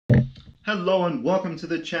Hello and welcome to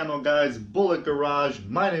the channel, guys. Bullet Garage.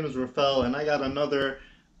 My name is Rafael and I got another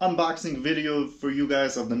unboxing video for you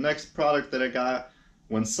guys of the next product that I got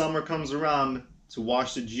when summer comes around to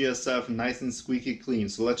wash the GSF nice and squeaky clean.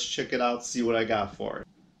 So let's check it out, see what I got for it.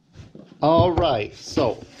 Alright,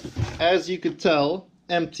 so as you could tell,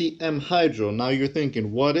 MTM Hydro. Now you're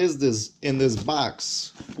thinking, what is this in this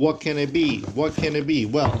box? What can it be? What can it be?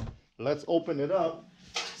 Well, let's open it up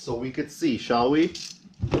so we could see, shall we?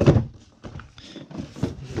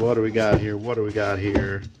 What do we got here? What do we got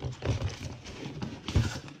here?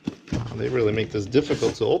 They really make this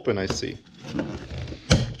difficult to open, I see.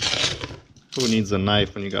 Who needs a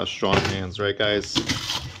knife when you got strong hands, right, guys?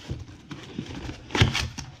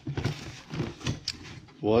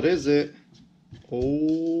 What is it?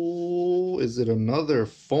 Oh, is it another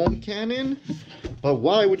foam cannon? But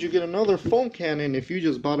why would you get another foam cannon if you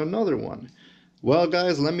just bought another one? Well,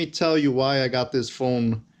 guys, let me tell you why I got this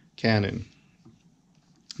foam cannon.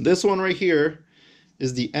 This one right here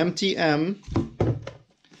is the MTM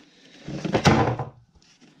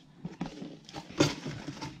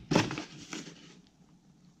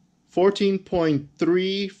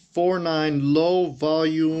 14.349 low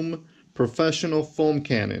volume professional foam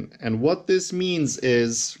cannon. And what this means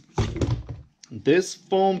is this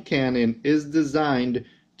foam cannon is designed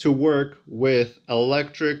to work with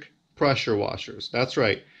electric pressure washers. That's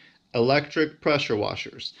right, electric pressure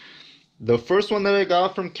washers. The first one that I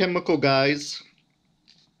got from Chemical Guys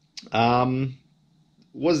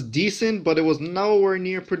was decent, but it was nowhere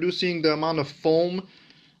near producing the amount of foam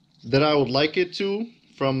that I would like it to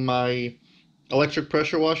from my electric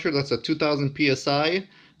pressure washer. That's a 2000 psi.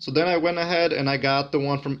 So then I went ahead and I got the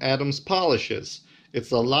one from Adams Polishes.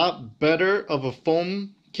 It's a lot better of a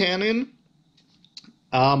foam cannon,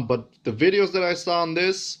 but the videos that I saw on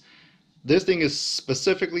this thing is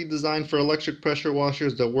specifically designed for electric pressure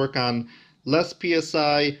washers that work on less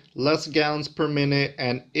PSI, less gallons per minute,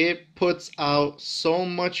 and it puts out so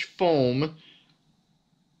much foam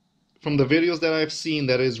from the videos that I've seen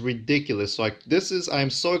that is ridiculous. So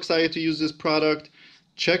I'm so excited to use this product.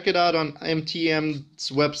 Check it out on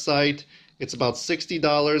MTM's website. It's about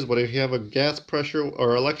 $60, but if you have a gas pressure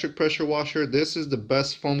or electric pressure washer, this is the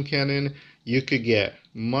best foam cannon you could get.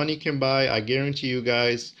 Money can buy, I guarantee you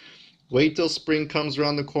guys. Wait till spring comes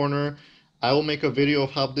around the corner. I will make a video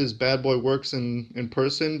of how this bad boy works in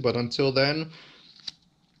person, but until then,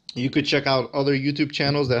 you could check out other YouTube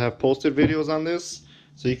channels that have posted videos on this,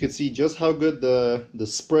 so you can see just how good the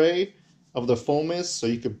spray of the foam is, so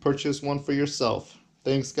you can purchase one for yourself.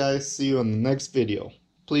 Thanks, guys. See you in the next video.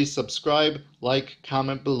 Please subscribe, like,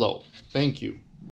 comment below. Thank you.